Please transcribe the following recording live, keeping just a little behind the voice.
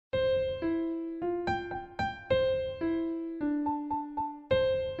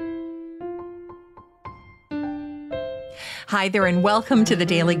Hi there, and welcome to The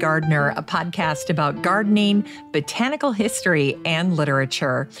Daily Gardener, a podcast about gardening, botanical history, and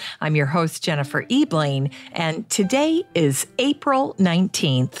literature. I'm your host, Jennifer Ebling, and today is April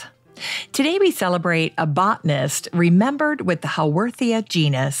 19th. Today we celebrate a botanist remembered with the Haworthia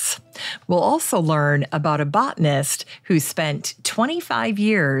genus. We'll also learn about a botanist who spent 25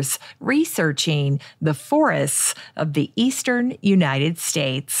 years researching the forests of the eastern United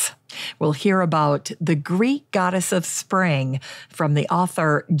States. We'll hear about the Greek goddess of spring from the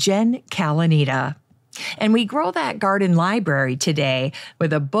author Jen Calonita. And we grow that garden library today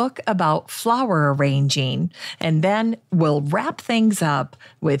with a book about flower arranging. And then we'll wrap things up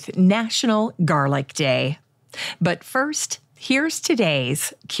with National Garlic Day. But first, here's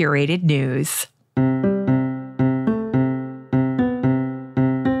today's curated news.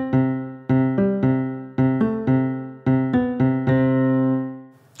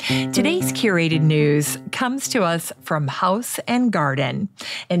 Today's curated news comes to us from House and Garden,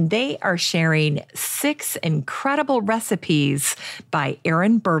 and they are sharing 6 incredible recipes by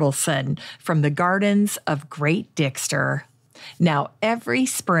Aaron Bertelson from the gardens of Great Dixter. Now, every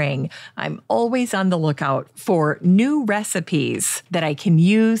spring, I'm always on the lookout for new recipes that I can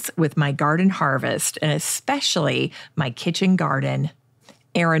use with my garden harvest, and especially my kitchen garden.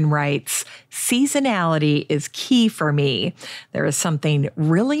 Aaron writes, "Seasonality is key for me. There is something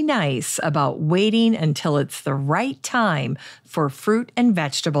really nice about waiting until it's the right time for fruit and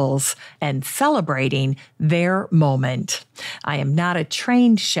vegetables and celebrating their moment. I am not a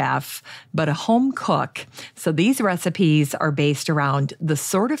trained chef, but a home cook, so these recipes are based around the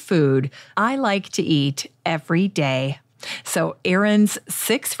sort of food I like to eat every day." So Aaron's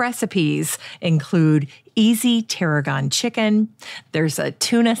 6 recipes include easy tarragon chicken. There's a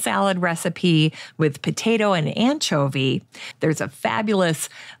tuna salad recipe with potato and anchovy. There's a fabulous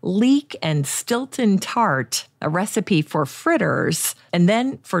leek and Stilton tart, a recipe for fritters. And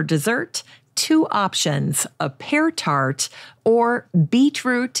then for dessert, 2 options, a pear tart or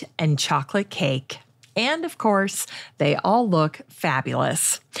beetroot and chocolate cake. And of course, they all look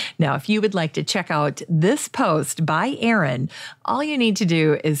fabulous. Now, if you would like to check out this post by Aaron, all you need to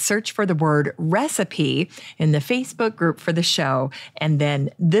do is search for the word recipe in the Facebook group for the show, and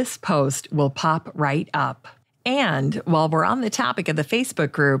then this post will pop right up. And while we're on the topic of the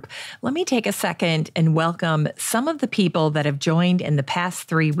Facebook group, let me take a second and welcome some of the people that have joined in the past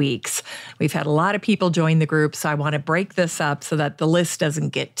 3 weeks. We've had a lot of people join the group, so I want to break this up so that the list doesn't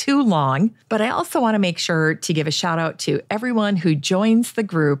get too long. But I also want to make sure to give a shout out to everyone who joins the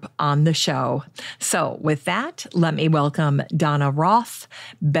group on the show. So with that, let me welcome Donna Roth,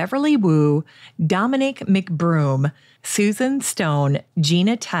 Beverly Wu, Dominic McBroom, Susan Stone,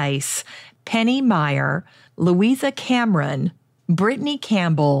 Gina Tice, Penny Meyer, Louisa Cameron, Brittany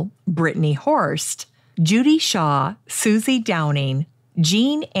Campbell, Brittany Horst, Judy Shaw, Susie Downing,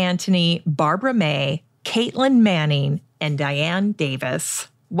 Jean Anthony, Barbara May, Caitlin Manning, and Diane Davis.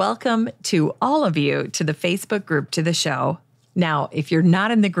 Welcome to all of you to the Facebook group to the show. Now, if you're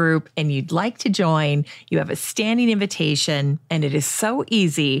not in the group and you'd like to join, you have a standing invitation, and it is so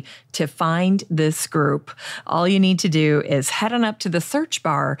easy to find this group. All you need to do is head on up to the search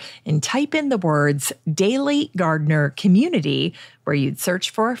bar and type in the words Daily Gardener Community, where you'd search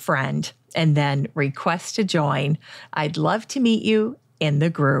for a friend, and then request to join. I'd love to meet you in the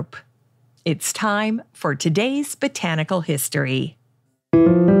group. It's time for today's botanical history.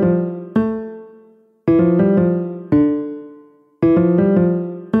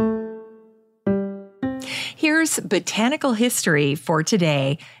 Here's botanical history for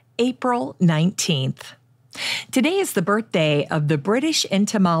today, April 19th. Today is the birthday of the British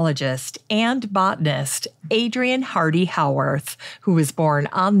entomologist and botanist Adrian Hardy Haworth, who was born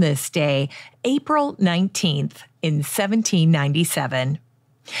on this day, April 19th, in 1797.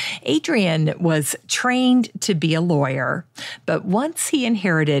 Adrian was trained to be a lawyer, but once he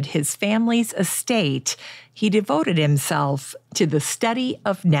inherited his family's estate, he devoted himself to the study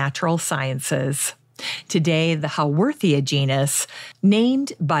of natural sciences. Today, the Haworthia genus,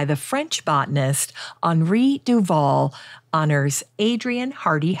 named by the French botanist Henri Duval, honors Adrian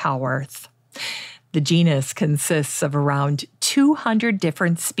Hardy Haworth. The genus consists of around 200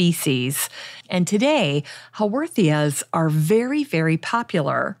 different species, and today, Haworthias are very, very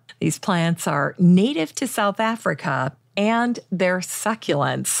popular. These plants are native to South Africa, and they're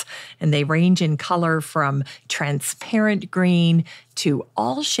succulents, and they range in color from transparent green to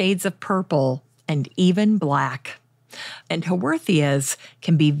all shades of purple and even black. And Haworthias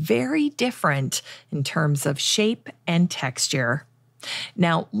can be very different in terms of shape and texture.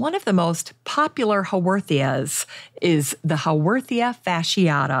 Now, one of the most popular Haworthias is the Haworthia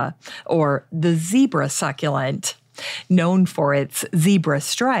fasciata, or the zebra succulent. Known for its zebra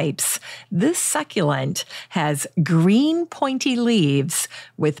stripes, this succulent has green pointy leaves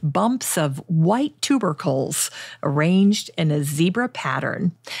with bumps of white tubercles arranged in a zebra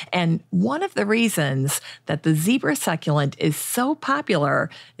pattern. And one of the reasons that the zebra succulent is so popular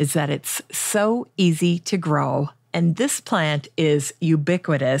is that it's so easy to grow. And this plant is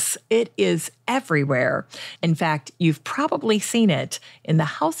ubiquitous. It is everywhere. In fact, you've probably seen it in the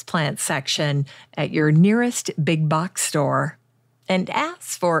houseplant section at your nearest big box store. And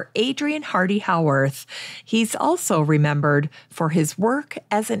as for Adrian Hardy Haworth, he's also remembered for his work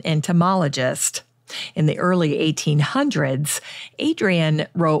as an entomologist. In the early 1800s, Adrian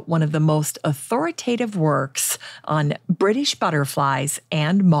wrote one of the most authoritative works on British butterflies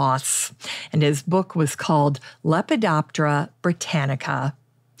and moths, and his book was called Lepidoptera Britannica.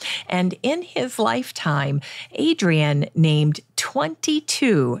 And in his lifetime, Adrian named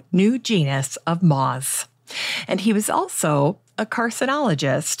 22 new genus of moths. And he was also a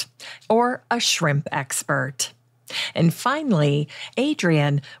carcinologist, or a shrimp expert. And finally,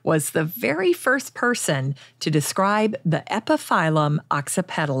 Adrian was the very first person to describe the epiphyllum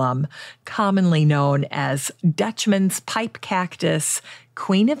oxypetalum, commonly known as Dutchman's pipe cactus,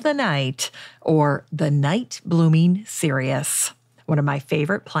 queen of the night, or the night-blooming cereus, one of my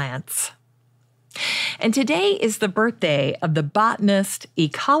favorite plants. And today is the birthday of the botanist,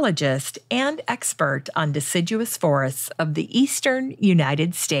 ecologist, and expert on deciduous forests of the eastern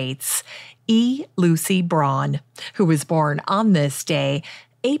United States, E. Lucy Braun, who was born on this day,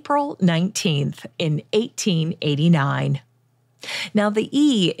 April 19th in 1889. Now, the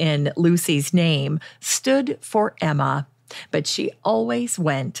E in Lucy's name stood for Emma, but she always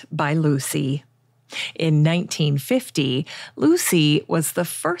went by Lucy. In 1950, Lucy was the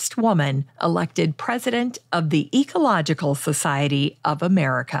first woman elected president of the Ecological Society of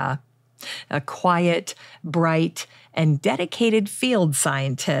America. A quiet, bright, and dedicated field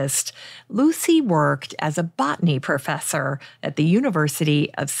scientist, Lucy worked as a botany professor at the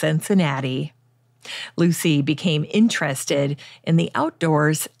University of Cincinnati. Lucy became interested in the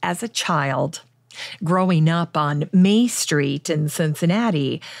outdoors as a child. Growing up on May Street in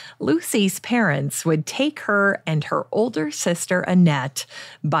Cincinnati, Lucy's parents would take her and her older sister Annette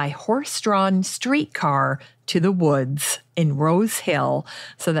by horse-drawn streetcar to the woods in Rose Hill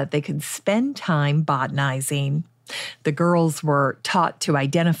so that they could spend time botanizing. The girls were taught to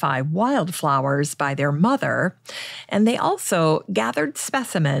identify wildflowers by their mother, and they also gathered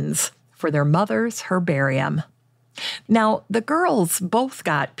specimens for their mother's herbarium. Now, the girls both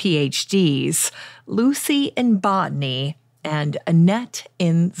got PhDs, Lucy in botany and Annette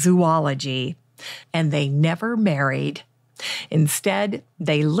in zoology, and they never married. Instead,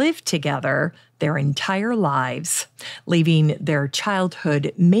 they lived together their entire lives, leaving their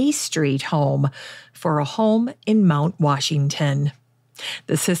childhood May Street home for a home in Mount Washington.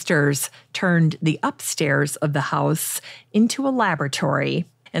 The sisters turned the upstairs of the house into a laboratory,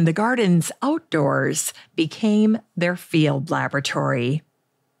 and the gardens outdoors became their field laboratory.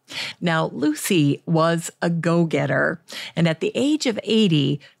 Now, Lucy was a go-getter, and at the age of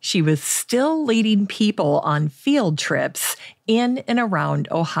 80, she was still leading people on field trips in and around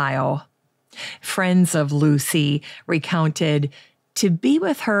Ohio. Friends of Lucy recounted, to be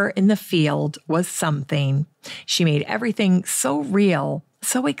with her in the field was something. She made everything so real,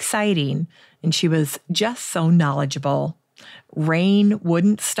 so exciting, and she was just so knowledgeable. Rain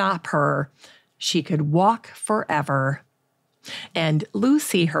wouldn't stop her. She could walk forever. And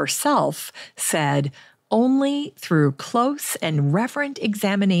Lucy herself said, only through close and reverent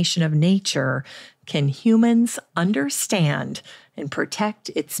examination of nature can humans understand and protect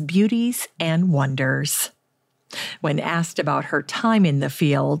its beauties and wonders. When asked about her time in the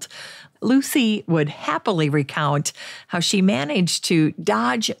field, Lucy would happily recount how she managed to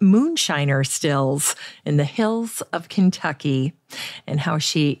dodge moonshiner stills in the hills of Kentucky, and how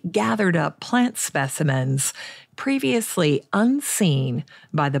she gathered up plant specimens previously unseen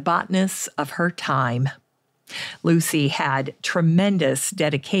by the botanists of her time. Lucy had tremendous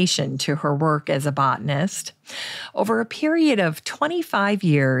dedication to her work as a botanist. Over a period of 25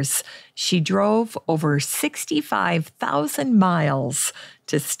 years, she drove over 65,000 miles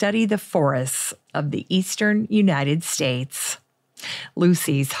to study the forests of the eastern United States.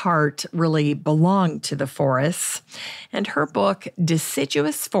 Lucy's heart really belonged to the forests, and her book,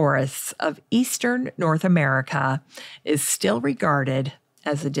 Deciduous Forests of Eastern North America, is still regarded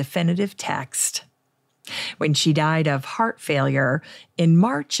as a definitive text. When she died of heart failure in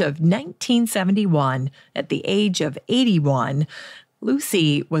March of 1971 at the age of 81,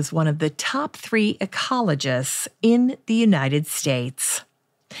 Lucy was one of the top 3 ecologists in the United States.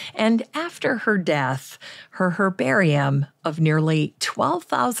 And after her death, her herbarium of nearly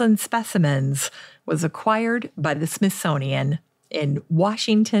 12,000 specimens was acquired by the Smithsonian in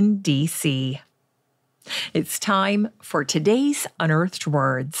Washington, D.C. It's time for today's Unearthed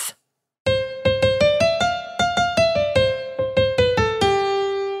Words.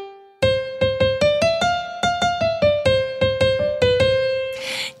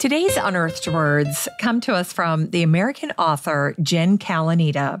 Today's Unearthed Words come to us from the American author Jen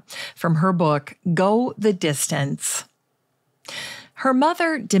Calonita from her book, Go the Distance. Her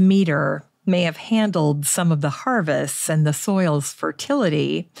mother, Demeter, may have handled some of the harvests and the soil's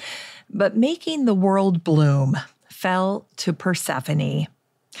fertility, but making the world bloom fell to Persephone.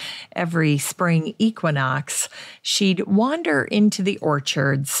 Every spring equinox, she'd wander into the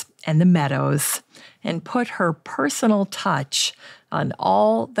orchards and the meadows and put her personal touch on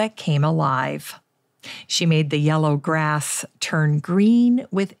all that came alive. She made the yellow grass turn green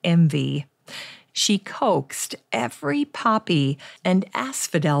with envy. She coaxed every poppy and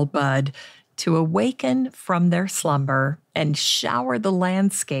asphodel bud to awaken from their slumber and shower the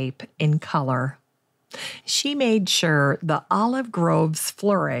landscape in color. She made sure the olive groves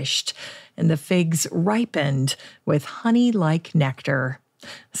flourished and the figs ripened with honey-like nectar,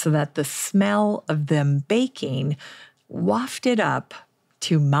 so that the smell of them baking wafted up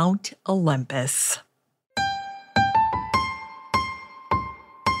to Mount Olympus.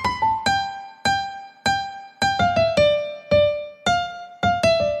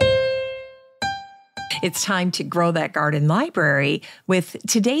 It's time to grow that garden library with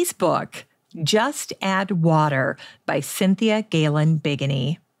today's book, Just Add Water by Cynthia Galen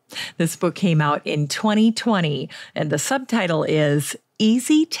Bigany. This book came out in 2020, and the subtitle is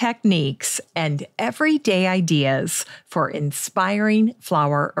Easy Techniques and Everyday Ideas for Inspiring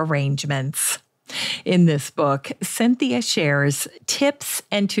Flower Arrangements. In this book, Cynthia shares tips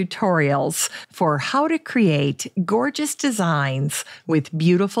and tutorials for how to create gorgeous designs with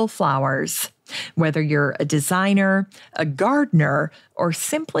beautiful flowers. Whether you're a designer, a gardener, or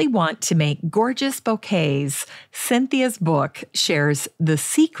simply want to make gorgeous bouquets, Cynthia's book shares the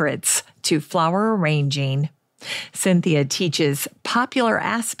secrets to flower arranging. Cynthia teaches popular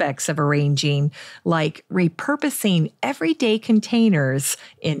aspects of arranging, like repurposing everyday containers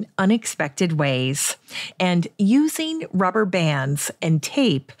in unexpected ways and using rubber bands and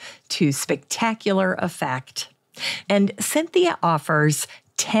tape to spectacular effect. And Cynthia offers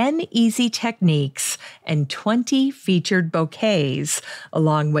 10 easy techniques and 20 featured bouquets,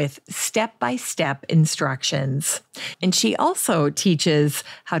 along with step-by-step instructions. And she also teaches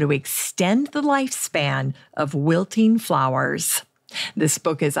how to extend the lifespan of wilting flowers. This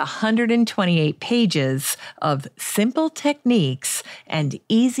book is 128 pages of simple techniques and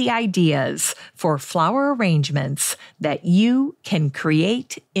easy ideas for flower arrangements that you can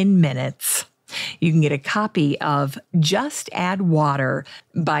create in minutes. You can get a copy of Just Add Water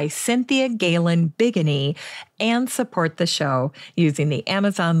by Cynthia Galen Bigany and support the show using the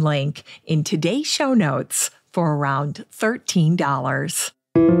Amazon link in today's show notes for around $13.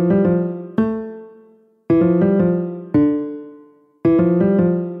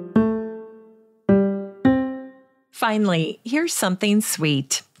 Finally, here's something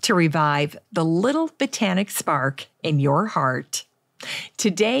sweet to revive the little botanic spark in your heart.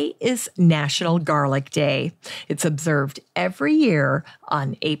 Today is National Garlic Day. It's observed every year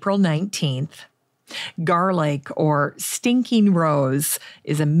on April 19th. Garlic, or stinking rose,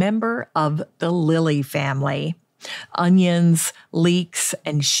 is a member of the lily family. Onions, leeks,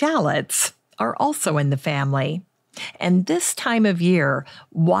 and shallots are also in the family. And this time of year,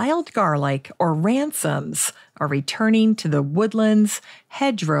 wild garlic, or ransoms, are returning to the woodlands,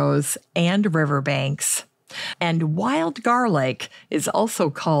 hedgerows, and riverbanks. And wild garlic is also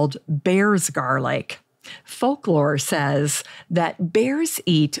called bear's garlic. Folklore says that bears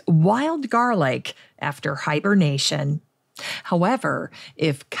eat wild garlic after hibernation. However,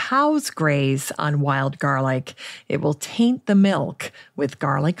 if cows graze on wild garlic, it will taint the milk with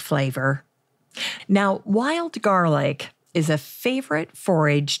garlic flavor. Now, wild garlic is a favorite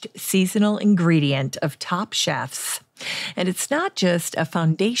foraged seasonal ingredient of top chefs. And it's not just a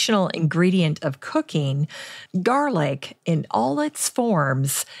foundational ingredient of cooking. Garlic, in all its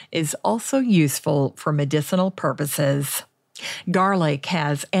forms, is also useful for medicinal purposes. Garlic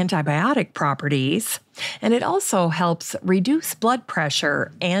has antibiotic properties, and it also helps reduce blood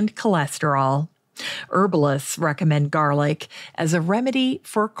pressure and cholesterol. Herbalists recommend garlic as a remedy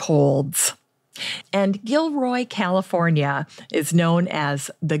for colds. And Gilroy, California, is known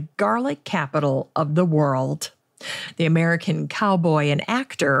as the garlic capital of the world. The American cowboy and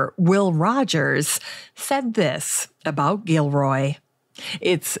actor Will Rogers said this about Gilroy: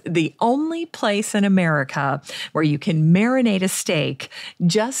 It's the only place in America where you can marinate a steak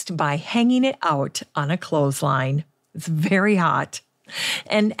just by hanging it out on a clothesline. It's very hot.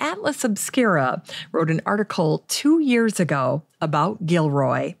 And Atlas Obscura wrote an article 2 years ago about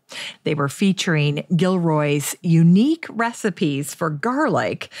Gilroy. They were featuring Gilroy's unique recipes for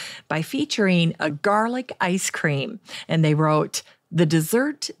garlic by featuring a garlic ice cream. And they wrote, "The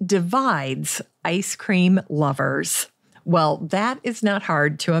dessert divides ice cream lovers." Well, that is not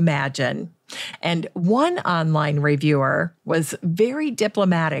hard to imagine. And one online reviewer was very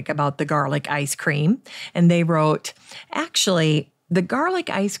diplomatic about the garlic ice cream. And they wrote, "Actually, the garlic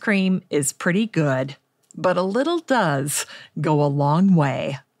ice cream is pretty good, but a little does go a long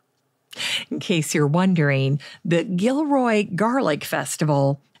way." In case you're wondering, the Gilroy Garlic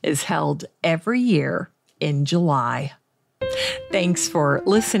Festival is held every year in July. Thanks for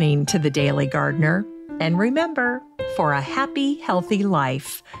listening to The Daily Gardener. And remember, for a happy, healthy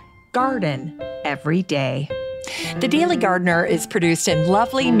life, garden every day. The Daily Gardener is produced in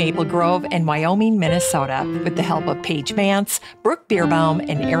lovely Maple Grove and Wyoming, Minnesota, with the help of Paige Mance, Brooke Bierbaum,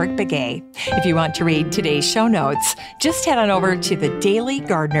 and Eric Begay. If you want to read today's show notes, just head on over to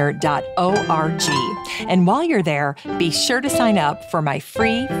thedailygardener.org. And while you're there, be sure to sign up for my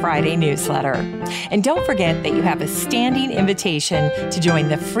free Friday newsletter. And don't forget that you have a standing invitation to join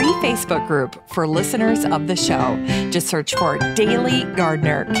the free Facebook group for listeners of the show. Just search for Daily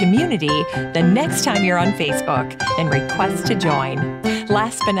Gardener Community the next time you're on Facebook and request to join.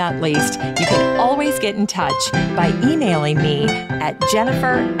 Last but not least, you can always get in touch by emailing me at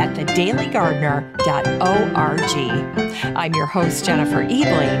jennifer@thedailygardener.org. I'm your host, Jennifer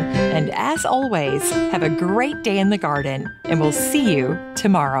Ebling, and as always, have a great day in the garden, and we'll see you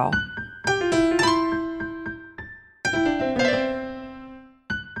tomorrow.